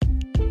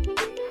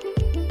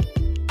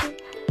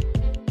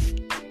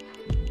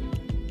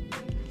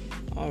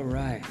All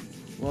right,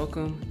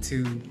 welcome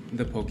to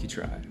the Poké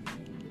Tribe.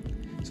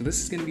 So this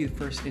is going to be the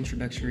first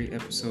introductory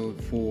episode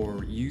for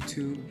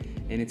YouTube,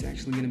 and it's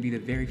actually going to be the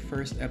very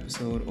first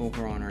episode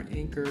over on our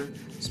Anchor,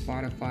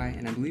 Spotify,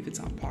 and I believe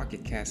it's on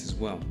Pocket Cast as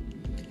well.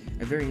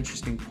 A very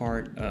interesting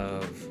part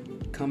of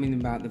coming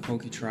about the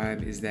Poké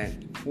Tribe is that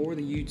for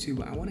the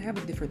YouTube, I want to have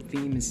a different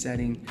theme and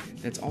setting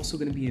that's also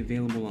going to be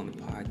available on the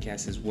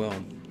podcast as well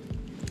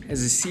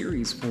as a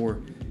series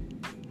for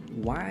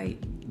why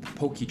the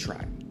Poké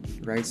Tribe,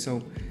 right?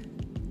 So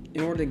in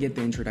order to get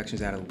the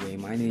introductions out of the way,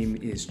 my name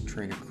is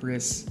Trainer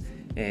Chris,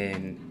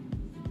 and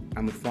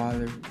I'm a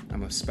father,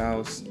 I'm a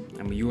spouse,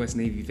 I'm a U.S.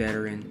 Navy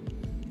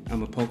veteran,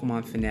 I'm a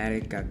Pokemon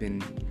fanatic. I've been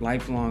a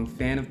lifelong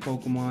fan of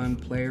Pokemon,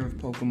 player of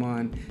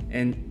Pokemon,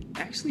 and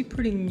actually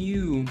pretty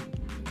new,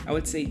 I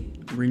would say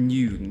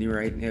renewed,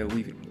 right?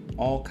 We've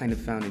all kind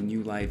of found a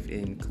new life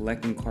in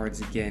collecting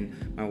cards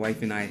again. My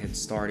wife and I had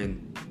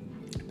started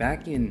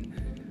back in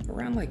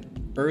around like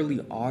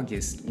early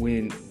August,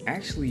 when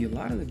actually a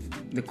lot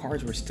of the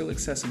cards were still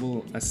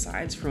accessible,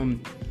 aside from,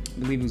 I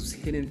believe it was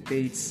Hidden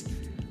Fates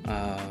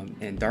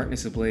and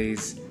Darkness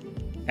Ablaze.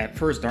 At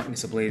first,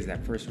 Darkness Ablaze,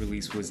 that first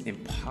release, was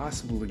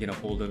impossible to get a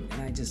hold of,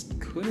 and I just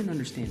couldn't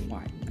understand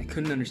why.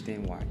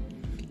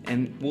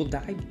 And we'll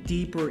dive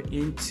deeper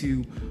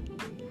into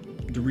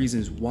the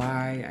reasons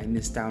why I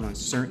missed out on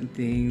certain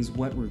things,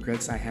 what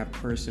regrets I have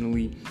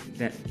personally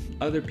that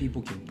other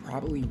people can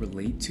probably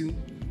relate to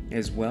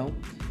as well.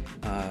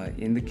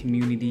 In the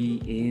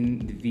community, in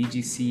the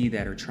VGC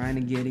that are trying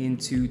to get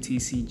into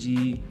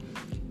TCG,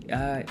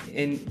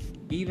 and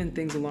even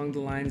things along the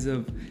lines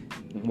of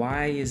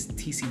why is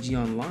TCG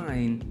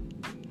Online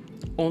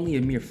only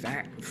a mere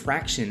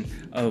fraction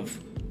of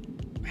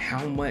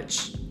how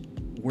much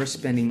we're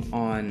spending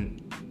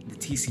on the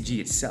TCG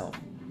itself?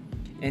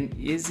 And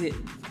is it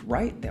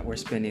right that we're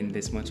spending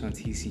this much on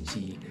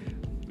TCG?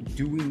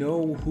 Do we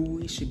know who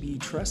we should be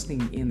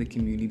trusting in the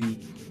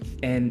community,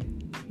 and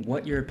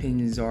what your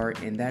opinions are?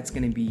 And that's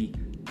going to be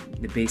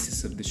the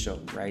basis of the show,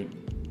 right?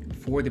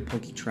 For the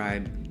Poké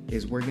Tribe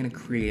is we're going to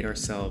create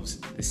ourselves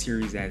the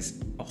series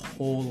as a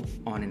whole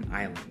on an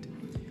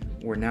island.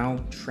 We're now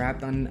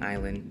trapped on an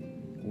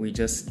island. We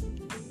just,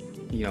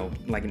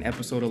 like an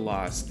episode of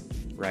Lost,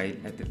 right?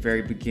 At the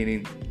very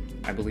beginning,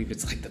 I believe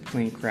it's like the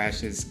plane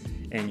crashes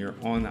and you're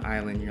on the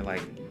island. You're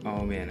like,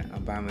 oh man,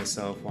 I'm by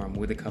myself, or I'm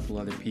with a couple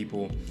other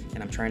people,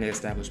 and I'm trying to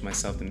establish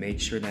myself to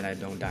make sure that I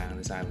don't die on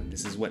this island.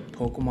 This is what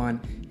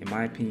Pokemon, in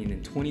my opinion,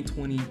 in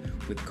 2020,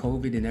 with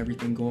COVID and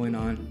everything going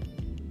on.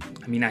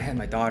 I mean, I had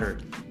my daughter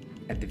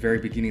at the very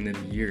beginning of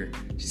the year.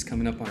 She's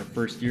coming up on her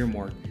first year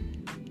mark,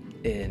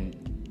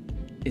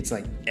 and it's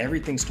like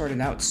everything started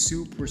out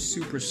super,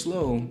 super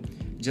slow,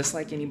 just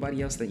like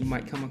anybody else that you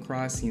might come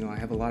across. I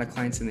have a lot of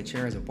clients in the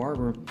chair as a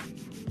barber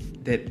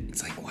that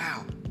it's like,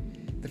 wow,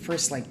 the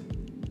first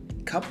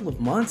couple of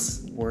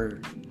months were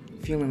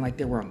feeling like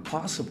they were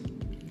impossible,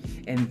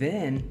 and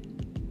then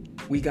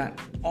we got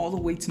all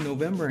the way to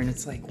November, and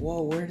it's like,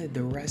 whoa, where did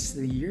the rest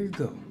of the year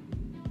go?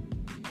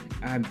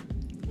 I'm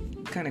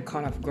kind of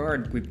caught off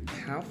guard with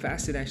how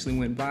fast it actually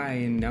went by,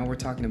 and now we're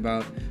talking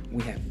about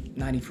we have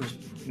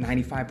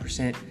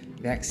 95%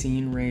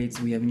 vaccine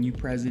rates, we have a new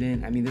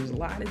president. I mean, there's a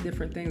lot of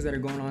different things that are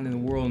going on in the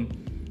world,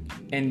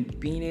 and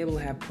being able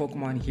to have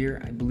Pokemon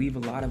here, I believe a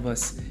lot of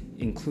us,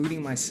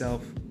 including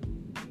myself,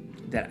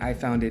 that I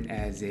found it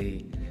as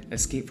a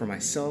escape for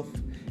myself,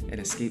 an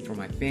escape for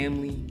my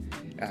family,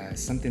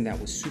 something that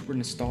was super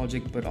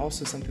nostalgic, but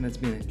also something that's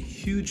been a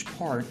huge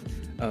part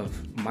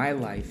of my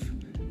life,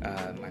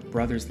 my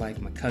brother's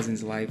life, my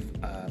cousin's life,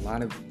 a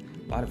lot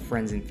of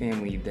friends and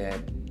family.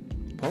 That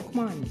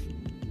Pokemon,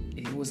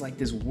 it was like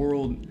this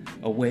world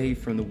away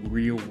from the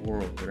real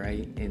world,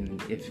 right?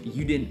 And if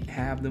you didn't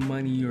have the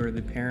money or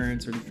the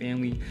parents or the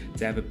family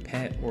to have a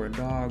pet or a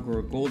dog or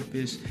a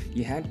goldfish,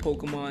 you had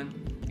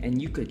Pokemon, and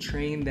you could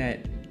train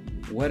that,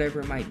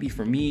 whatever it might be.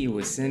 For me, it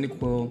was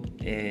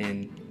Cyndaquil,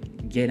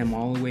 and get him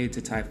all the way to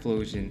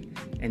Typhlosion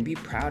and be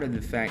proud of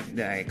the fact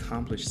that I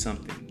accomplished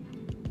something.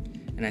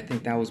 And I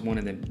think that was one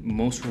of the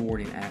most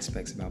rewarding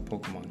aspects about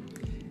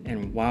Pokemon.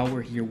 And while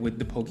we're here with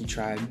the Poké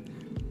Tribe,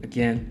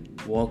 again,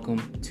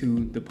 welcome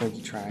to the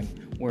Poké Tribe,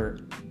 where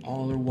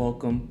all are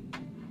welcome,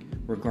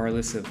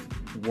 regardless of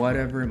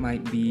whatever it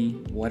might be,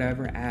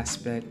 whatever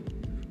aspect,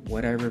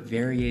 whatever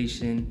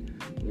variation,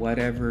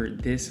 whatever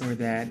this or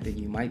that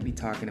you might be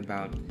talking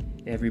about.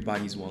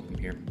 Everybody's welcome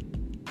here.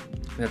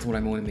 That's what I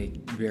want to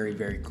make very,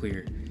 very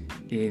clear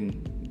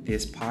in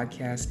this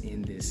podcast,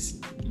 in this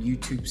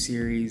YouTube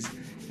series,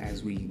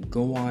 as we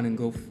go on and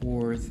go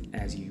forth,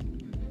 as you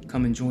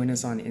come and join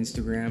us on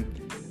Instagram.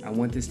 I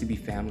want this to be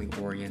family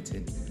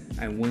oriented.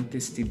 I want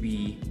this to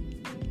be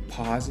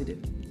positive.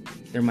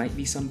 There might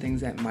be some things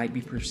that might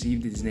be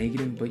perceived as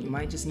negative, but you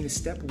might just need to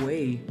step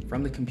away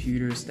from the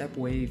computer, step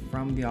away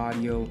from the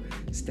audio,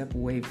 step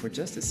away for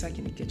just a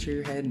second to get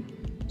your head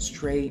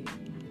straight,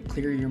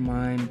 clear your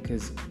mind,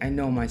 because I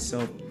know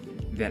myself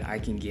that I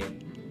can get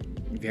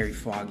very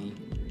foggy,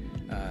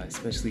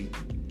 especially,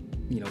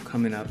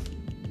 coming up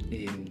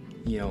in,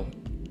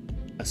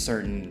 a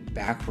certain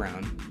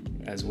background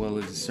as well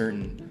as a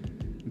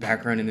certain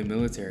background in the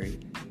military,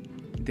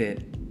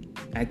 that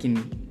I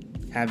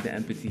can have the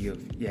empathy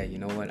of, yeah, you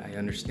know what, I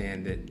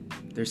understand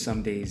that there's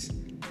some days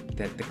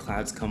that the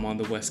clouds come on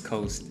the West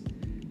Coast,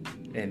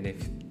 and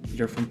if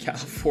you're from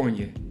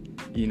California,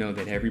 you know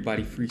that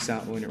everybody freaks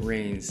out when it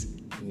rains.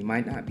 You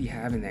might not be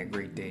having that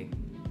great day,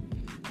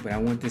 but I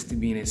want this to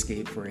be an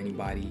escape for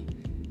anybody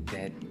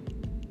that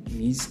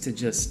needs to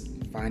just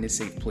find a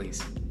safe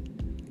place.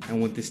 I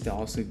want this to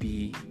also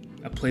be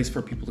a place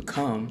for people to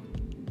come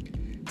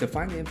to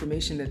find the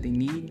information that they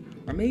need,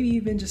 or maybe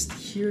even just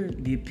hear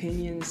the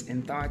opinions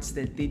and thoughts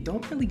that they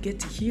don't really get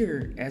to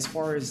hear, as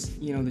far as,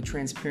 you know, the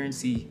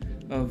transparency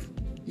of,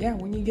 yeah,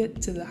 when you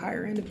get to the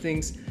higher end of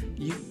things,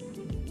 you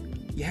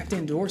have to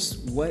endorse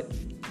what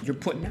you're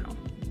putting out.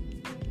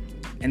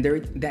 And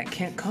that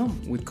can't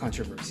come with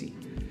controversy.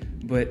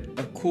 But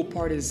a cool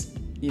part is,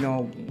 you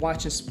know,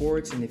 watching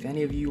sports, and if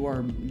any of you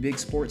are big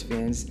sports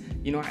fans,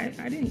 you know,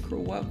 I didn't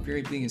grow up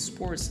very big in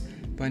sports,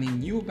 but I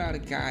knew about a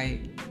guy,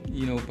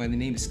 you know, by the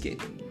name of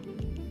Skip,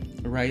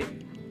 right?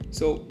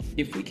 So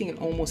if we can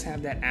almost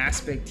have that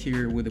aspect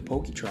here with the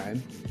Poké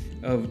tribe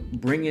of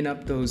bringing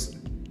up those,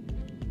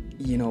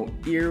 you know,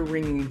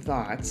 ear-ringing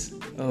thoughts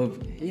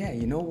of, yeah,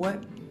 you know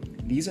what?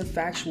 These are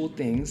factual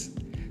things.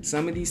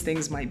 Some of these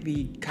things might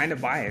be kind of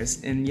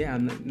biased, and yeah,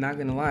 I'm not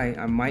gonna lie,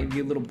 I might be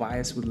a little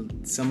biased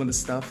with some of the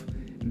stuff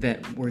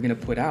that we're gonna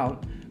put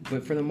out,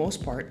 but for the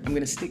most part, I'm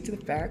gonna stick to the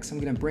facts. I'm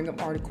gonna bring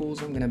up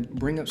articles, I'm gonna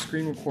bring up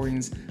screen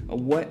recordings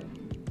of what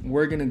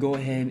we're gonna go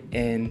ahead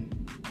and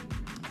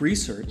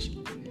research.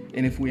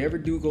 And if we ever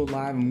do go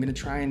live, I'm gonna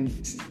try and,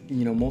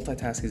 you know,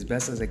 multitask as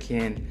best as I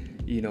can.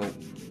 You know,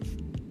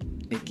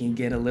 it can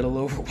get a little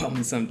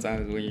overwhelming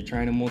sometimes when you're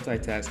trying to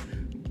multitask,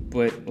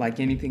 but like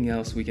anything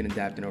else, we can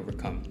adapt and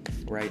overcome,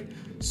 right?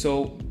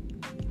 So,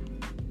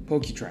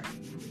 Poké tribe.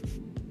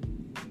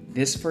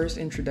 This first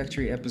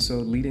introductory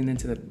episode, leading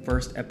into the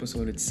first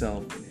episode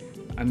itself,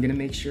 I'm gonna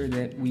make sure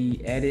that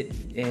we edit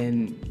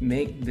and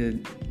make the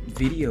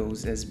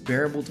videos as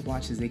bearable to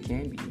watch as they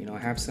can be. You know,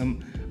 have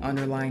some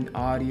underlying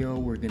audio.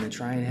 We're gonna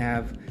try and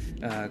have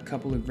a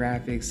couple of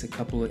graphics, a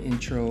couple of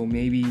intro,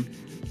 maybe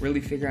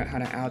really figure out how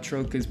to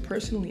outro, because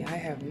personally, I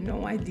have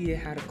no idea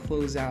how to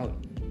close out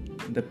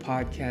the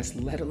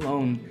podcast, let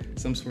alone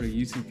some sort of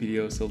YouTube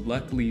video. So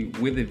luckily,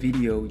 with a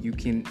video, you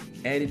can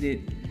edit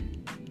it,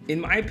 in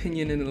my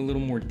opinion, in a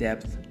little more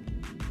depth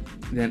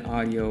than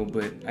audio,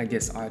 but I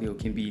guess audio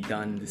can be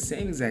done the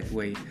same exact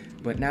way.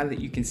 But now that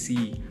you can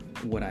see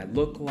what I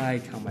look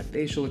like, how my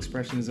facial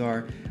expressions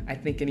are, I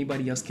think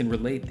anybody else can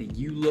relate that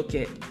you look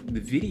at the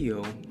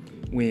video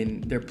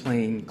when they're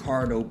playing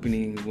card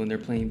openings, when they're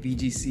playing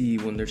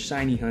VGC, when they're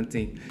shiny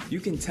hunting. You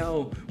can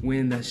tell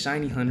when the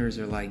shiny hunters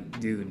are like,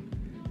 dude,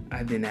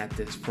 I've been at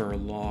this for a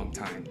long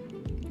time.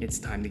 It's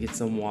time to get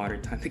some water,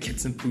 time to get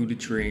some food to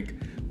drink.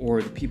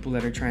 Or the people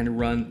that are trying to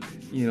run,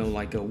 you know,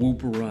 like a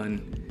whooper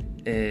run,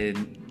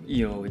 and,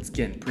 you know, it's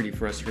getting pretty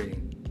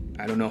frustrating.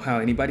 I don't know how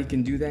anybody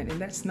can do that, and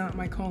that's not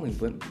my calling.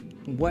 But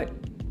what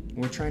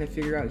we're trying to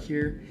figure out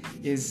here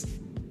is,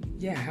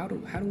 yeah, how do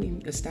we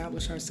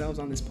establish ourselves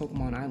on this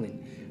Pokemon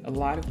Island? A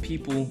lot of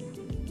people,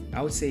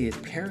 I would say as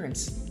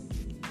parents,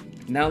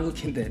 now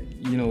looking that,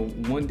 you know,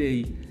 one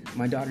day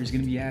my daughter's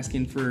gonna be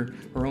asking for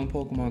her own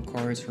Pokemon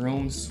cards, her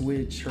own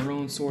Switch, her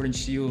own Sword and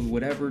Shield,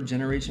 whatever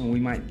generation we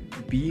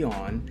might be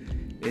on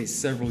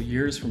several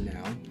years from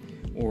now,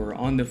 or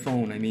on the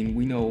phone. I mean,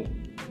 we know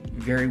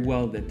very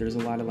well that there's a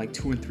lot of like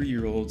 2 and 3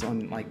 year olds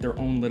on like their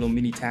own little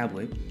mini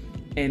tablet,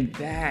 and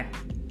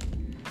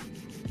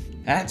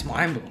that's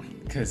mind-blowing,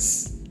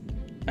 because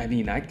I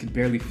mean, I could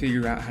barely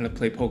figure out how to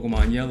play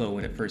Pokemon Yellow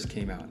when it first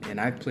came out,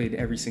 and I've played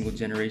every single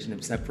generation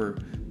except for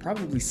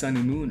probably Sun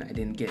and Moon. I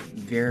didn't get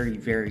very,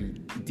 very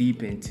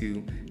deep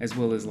into, as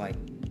well as like,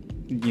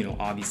 you know,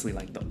 obviously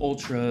like the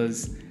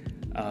Ultras.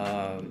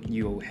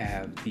 You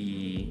have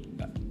the,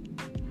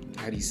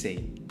 how do you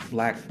say,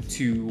 Black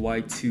 2,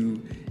 White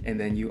 2, and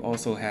then you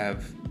also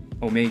have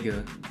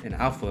Omega and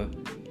Alpha.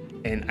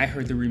 And I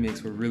heard the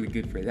remakes were really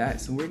good for that.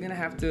 So we're gonna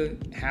have to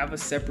have a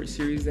separate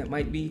series that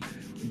might be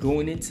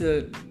going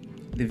into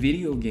the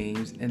video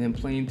games and then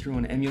playing through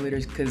on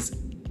emulators, because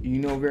you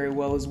know very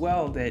well as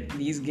well that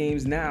these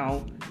games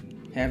now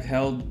have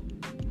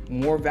held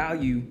more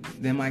value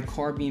than my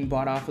car being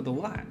bought off of the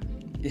lot.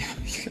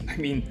 I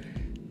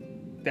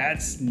mean,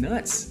 that's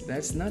nuts.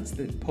 That's nuts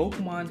that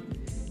Pokemon,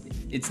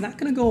 it's not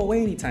gonna go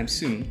away anytime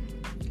soon.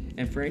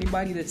 And for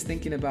anybody that's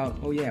thinking about,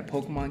 oh yeah,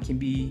 Pokemon can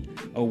be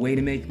a way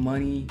to make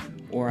money,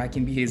 or I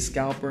can be a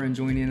scalper and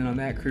join in on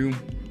that crew.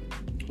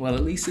 Well,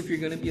 at least if you're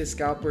gonna be a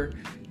scalper,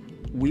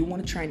 we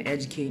wanna try and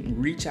educate and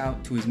reach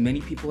out to as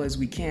many people as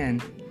we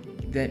can,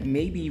 that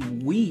maybe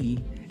we,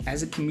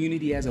 as a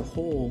community as a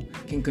whole,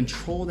 can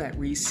control that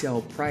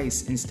resale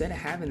price instead of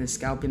having the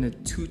scalping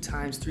at 2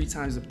 times, 3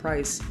 times the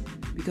price,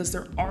 because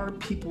there are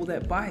people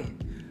that buy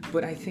it.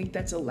 But I think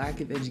that's a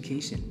lack of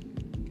education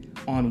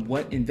on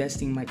what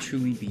investing might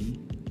truly be,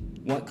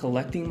 what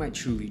collecting might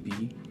truly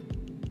be,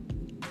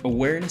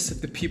 awareness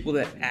of the people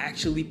that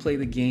actually play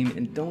the game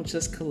and don't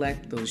just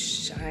collect those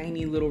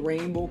shiny little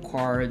rainbow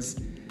cards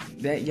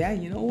that, yeah,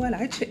 you know what,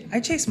 I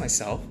chase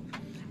myself,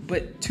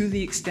 but to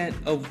the extent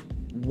of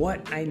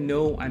what I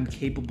know I'm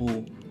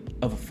capable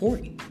of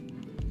affording.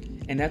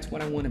 And that's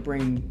what I want to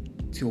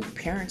bring to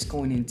parents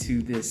going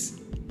into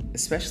this,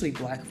 especially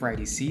Black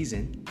Friday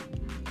season,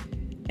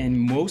 and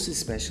most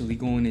especially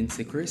going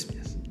into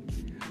Christmas.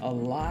 A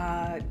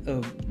lot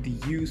of the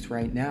youth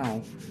right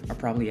now are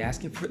probably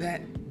asking for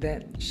that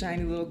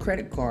shiny little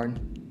credit card,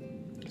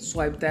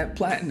 swipe that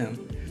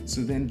platinum,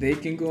 so then they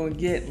can go and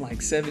get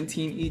like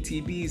 17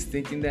 ETBs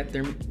thinking that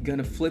they're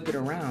gonna flip it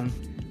around,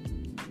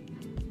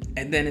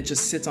 and then it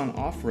just sits on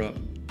offer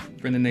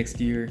for the next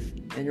year,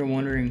 and you're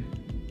wondering,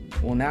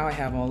 well, now I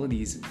have all of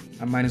these,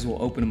 I might as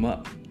well open them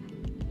up.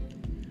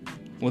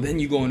 Well, then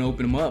you go and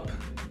open them up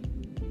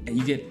and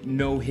you get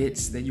no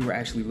hits that you were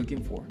actually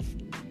looking for.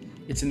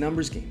 It's a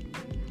numbers game,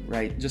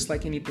 right? Just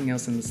like anything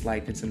else in this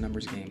life, it's a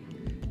numbers game.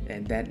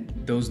 And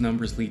those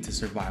numbers lead to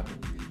survival.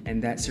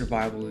 And that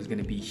survival is going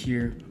to be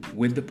here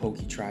with the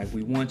Poké Tribe.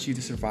 We want you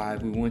to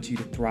survive. We want you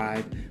to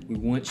thrive. We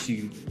want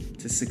you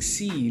to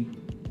succeed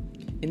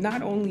in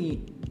not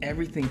only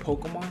everything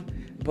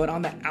Pokemon, but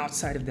on the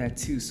outside of that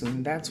too. So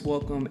that's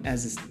welcome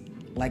as,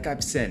 like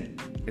I've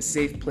said, a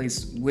safe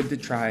place with the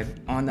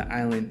tribe on the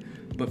island.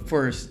 But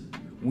first,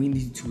 we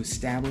need to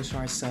establish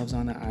ourselves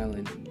on the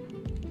island,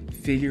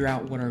 figure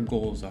out what our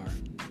goals are,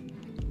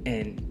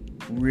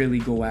 and really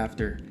go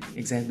after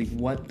exactly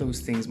what those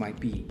things might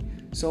be.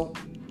 So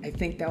I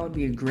think that would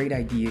be a great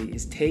idea,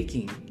 is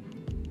taking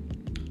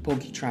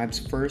Poké Tribe's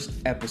first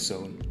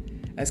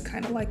episode as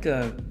kind of like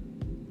an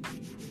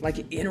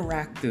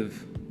interactive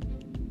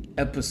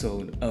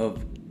episode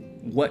of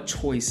what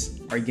choice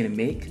are you gonna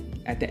make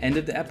at the end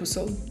of the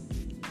episode,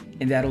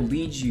 and that'll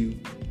lead you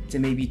to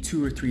maybe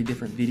 2 or 3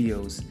 different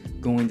videos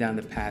going down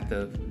the path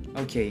of,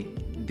 okay,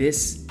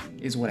 this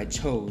is what I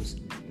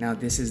chose, now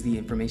this is the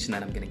information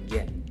that I'm gonna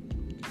get.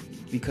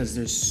 Because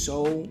there's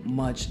so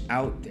much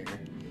out there,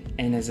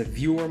 and as a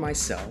viewer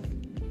myself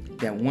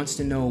that wants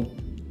to know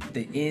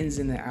the ins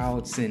and the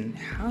outs and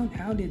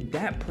how did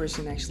that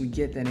person actually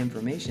get that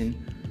information,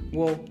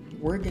 well,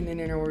 we're gonna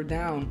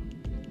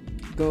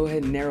go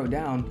ahead and narrow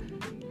down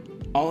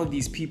all of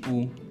these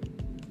people,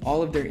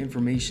 all of their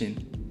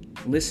information,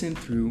 listen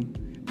through,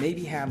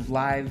 maybe have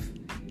live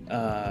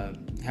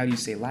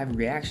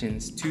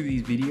reactions to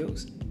these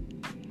videos,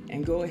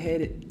 and go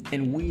ahead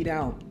and weed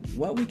out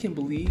what we can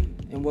believe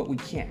and what we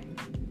can't.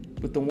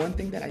 But the one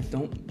thing that I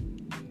don't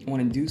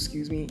want to do,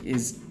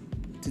 is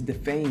to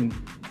defame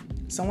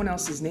someone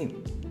else's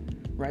name,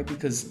 right?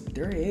 Because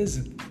there is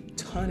a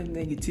ton of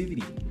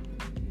negativity.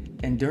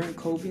 And during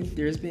COVID,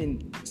 there's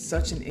been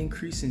such an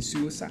increase in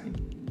suicide.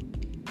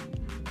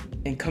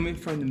 And coming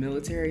from the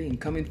military and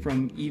coming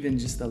from even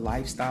just the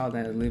lifestyle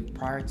that I lived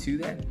prior to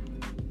that,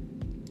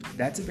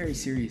 that's a very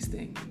serious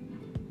thing.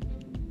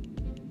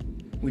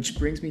 Which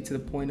brings me to the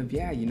point of,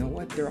 yeah, you know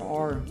what? There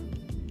are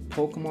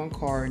Pokemon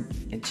card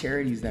and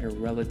charities that are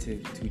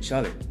relative to each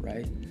other,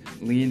 right?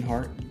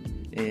 Leonhardt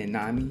and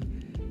Nami,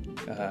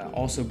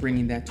 also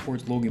bringing that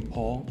towards Logan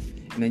Paul.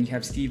 And then you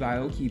have Steve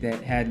Aoki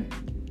that had,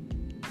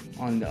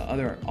 on the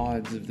other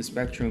odds of the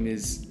spectrum,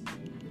 is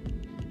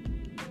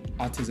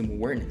autism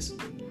awareness.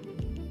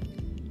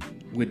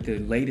 With the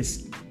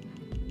latest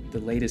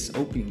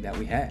opening that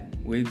we had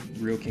with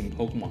Real King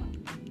Pokemon,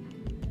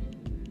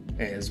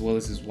 as well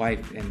as his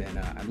wife, and then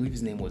I believe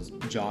his name was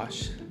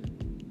Josh.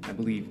 I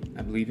believe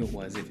it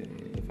was. If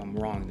I'm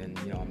wrong, then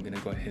I'm gonna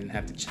go ahead and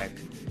have to check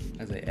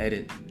as I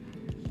edit.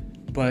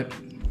 But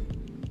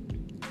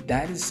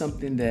that is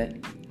something that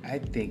I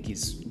think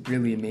is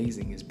really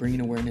amazing, is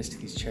bringing awareness to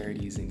these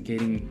charities and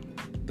getting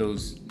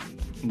those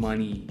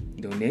money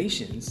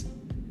donations.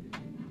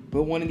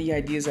 But one of the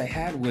ideas I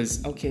had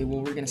was, okay, well,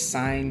 we're gonna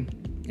sign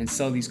and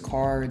sell these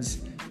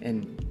cards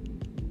and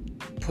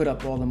put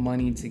up all the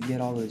money to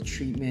get all the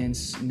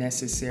treatments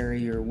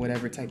necessary or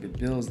whatever type of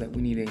bills that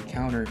we need to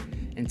encounter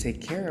and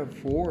take care of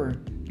for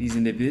these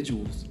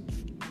individuals.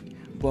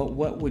 But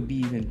what would be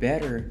even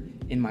better,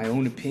 in my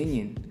own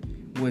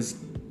opinion, was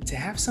to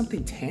have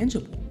something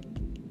tangible,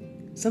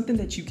 something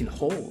that you can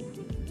hold,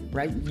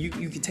 right? You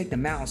can take the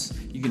mouse,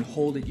 you can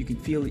hold it, you can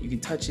feel it, you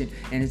can touch it,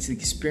 and it's the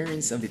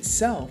experience of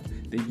itself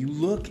that you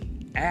look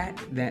at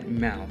that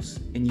mouse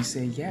and you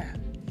say, yeah,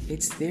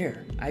 it's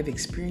there. I've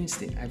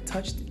experienced it. I've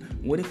touched it.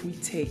 What if we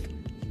take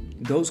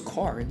those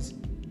cards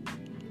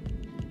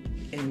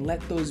and let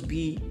those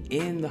be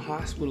in the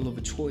hospital of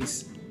a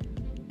choice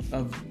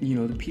of,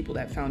 the people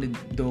that founded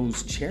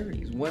those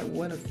charities?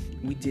 What if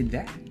we did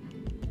that?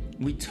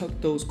 We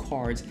took those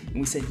cards and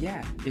we said,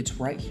 yeah, it's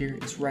right here.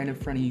 It's right in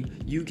front of you.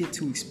 You get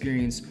to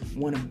experience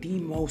one of the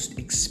most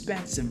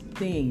expensive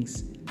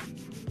things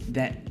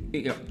that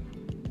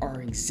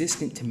are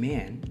existent to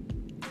man,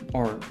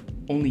 are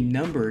only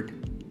numbered,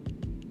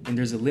 and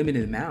there's a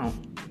limited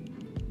amount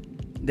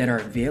that are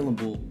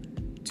available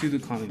to the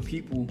common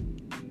people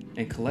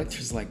and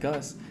collectors like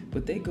us,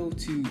 but they go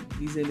to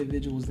these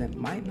individuals that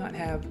might not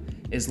have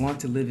as long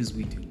to live as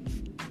we do.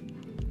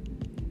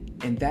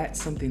 And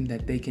that's something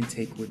that they can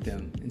take with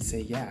them and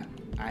say, yeah,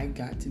 I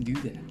got to do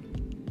that.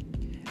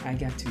 I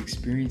got to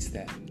experience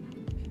that.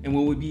 And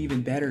what would be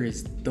even better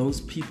is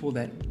those people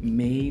that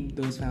made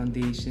those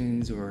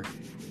foundations or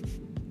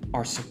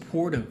are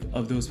supportive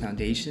of those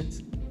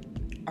foundations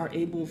are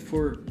able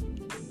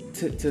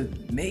to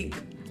make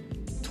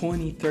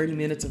 20, 30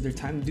 minutes of their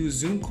time to do a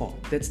Zoom call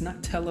that's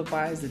not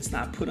televised, that's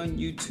not put on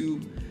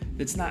YouTube,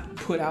 that's not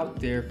put out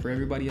there for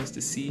everybody else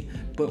to see,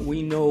 but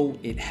we know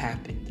it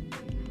happened.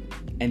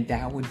 And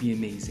that would be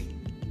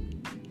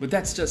amazing. But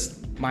that's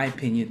just my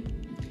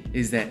opinion,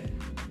 is that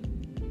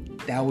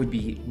would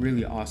be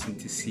really awesome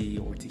to see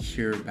or to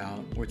hear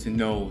about or to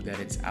know that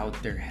it's out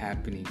there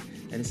happening,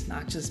 that it's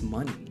not just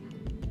money.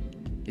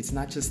 It's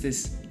not just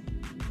this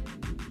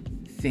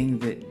thing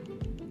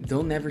that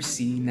they'll never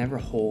see, never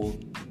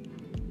hold,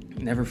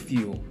 never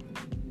feel.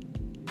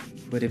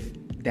 But if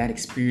that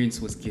experience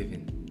was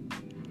given,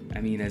 I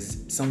mean,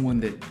 as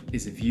someone that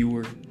is a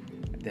viewer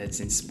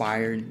that's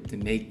inspired to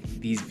make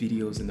these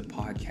videos and the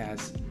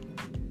podcast,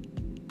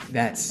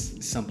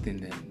 that's something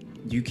that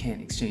you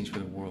can't exchange for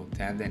the world,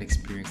 to have that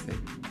experience that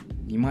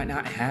you might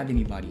not have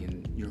anybody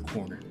in your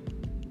corner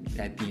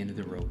at the end of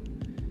the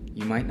road.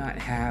 You might not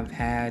have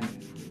had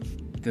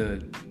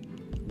the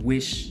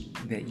wish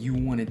that you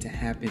wanted to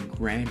happen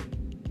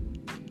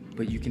granted,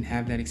 but you can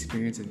have that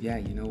experience of, yeah,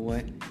 you know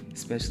what,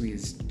 especially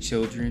as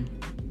children,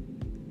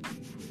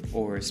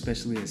 or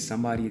especially as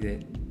somebody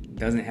that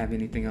doesn't have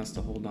anything else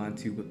to hold on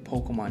to, but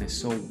Pokemon is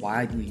so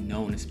widely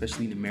known,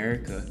 especially in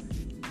America,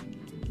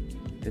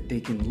 that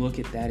they can look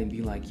at that and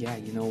be like, yeah,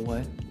 you know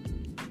what?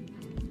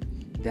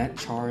 That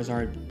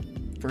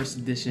Charizard first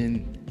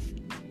edition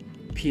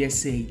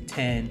PSA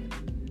 10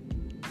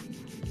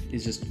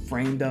 is just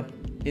framed up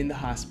in the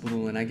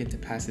hospital, and I get to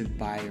pass it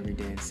by every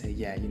day and say,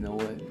 yeah, you know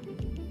what?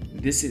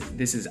 This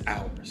is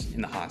ours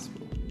in the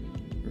hospital,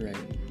 right?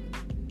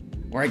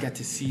 Or I got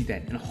to see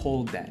that and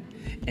hold that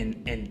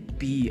and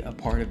be a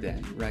part of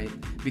that, right?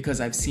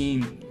 Because I've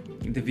seen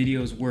the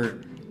videos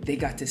where they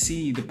got to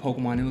see the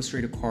Pokemon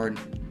Illustrated card,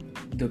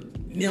 the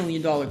 $1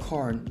 million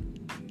card,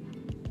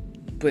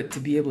 but to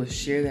be able to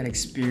share that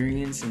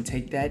experience and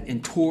take that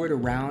and tour it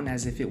around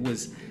as if it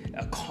was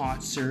a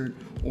concert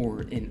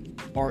or an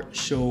art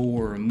show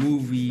or a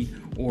movie,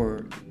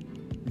 or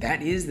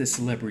that is the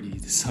celebrity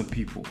to some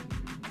people.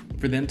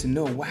 For them to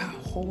know, wow,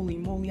 holy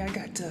moly, I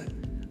got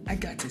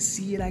to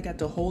see it, I got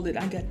to hold it,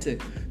 I got to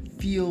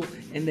feel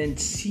and then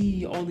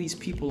see all these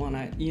people on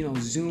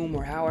a Zoom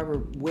or however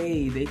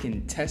way they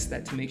can test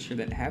that to make sure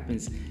that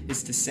happens,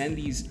 is to send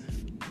these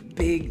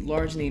big,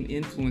 large name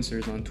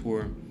influencers on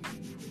tour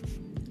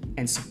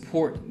and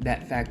support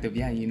that fact of,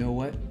 yeah, you know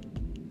what?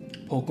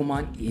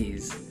 Pokemon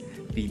is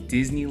the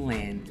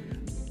Disneyland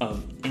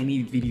of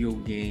any video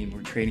game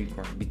or trading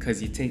card,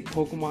 because you take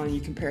Pokemon and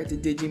you compare it to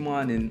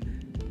Digimon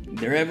and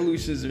their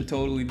evolutions are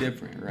totally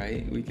different,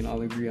 right? We can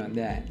all agree on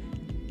that.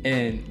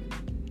 And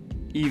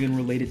even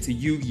related to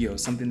Yu-Gi-Oh,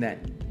 something that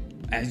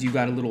as you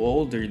got a little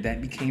older,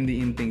 that became the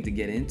in thing to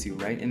get into,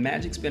 right? And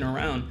Magic's been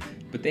around,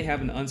 but they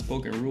have an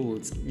unspoken rule.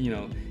 It's,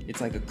 it's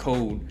like a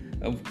code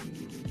of,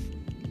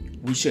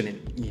 we shouldn't,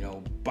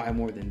 buy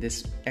more than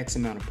this X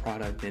amount of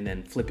product and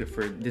then flip it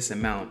for this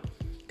amount,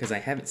 because I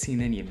haven't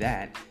seen any of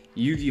that.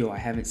 Yu-Gi-Oh, I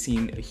haven't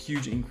seen a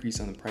huge increase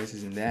on the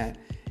prices in that,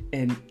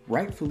 and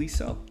rightfully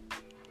so.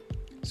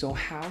 So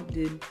how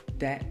did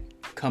that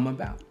come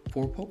about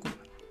for Pokemon?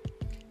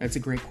 That's a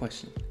great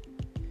question.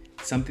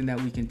 Something that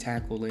we can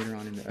tackle later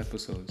on in the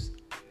episodes.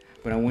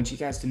 But I want you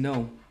guys to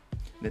know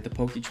that the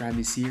Poké Tribe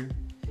is here.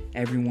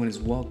 Everyone is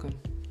welcome.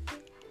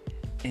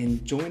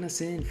 And join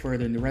us in for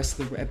the rest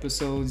of the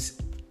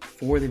episodes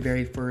for the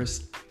very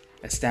first,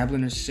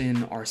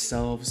 establishing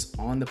ourselves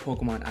on the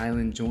Pokemon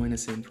Island. Join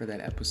us in for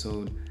that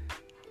episode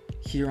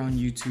here on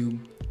YouTube.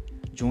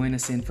 Join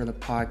us in for the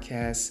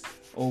podcast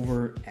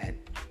over at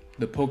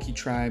the Poké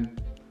Tribe,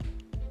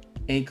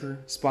 Anchor,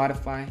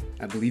 Spotify.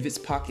 I believe it's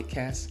Pocket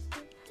Cast.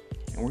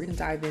 And we're going to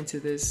dive into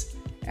this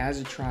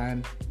as a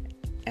tribe,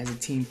 as a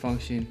team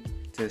function,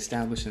 to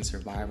establish and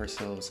survive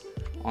ourselves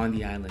on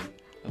the island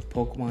of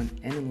Pokemon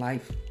and in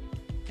life.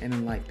 And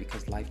in life,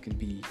 because life can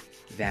be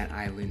that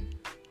island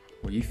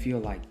where you feel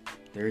like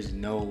there's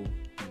no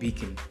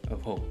beacon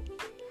of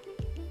hope.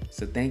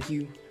 So thank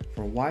you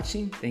for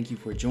watching. Thank you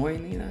for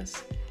joining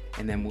us.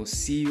 And then we'll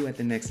see you at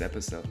the next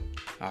episode.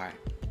 All right.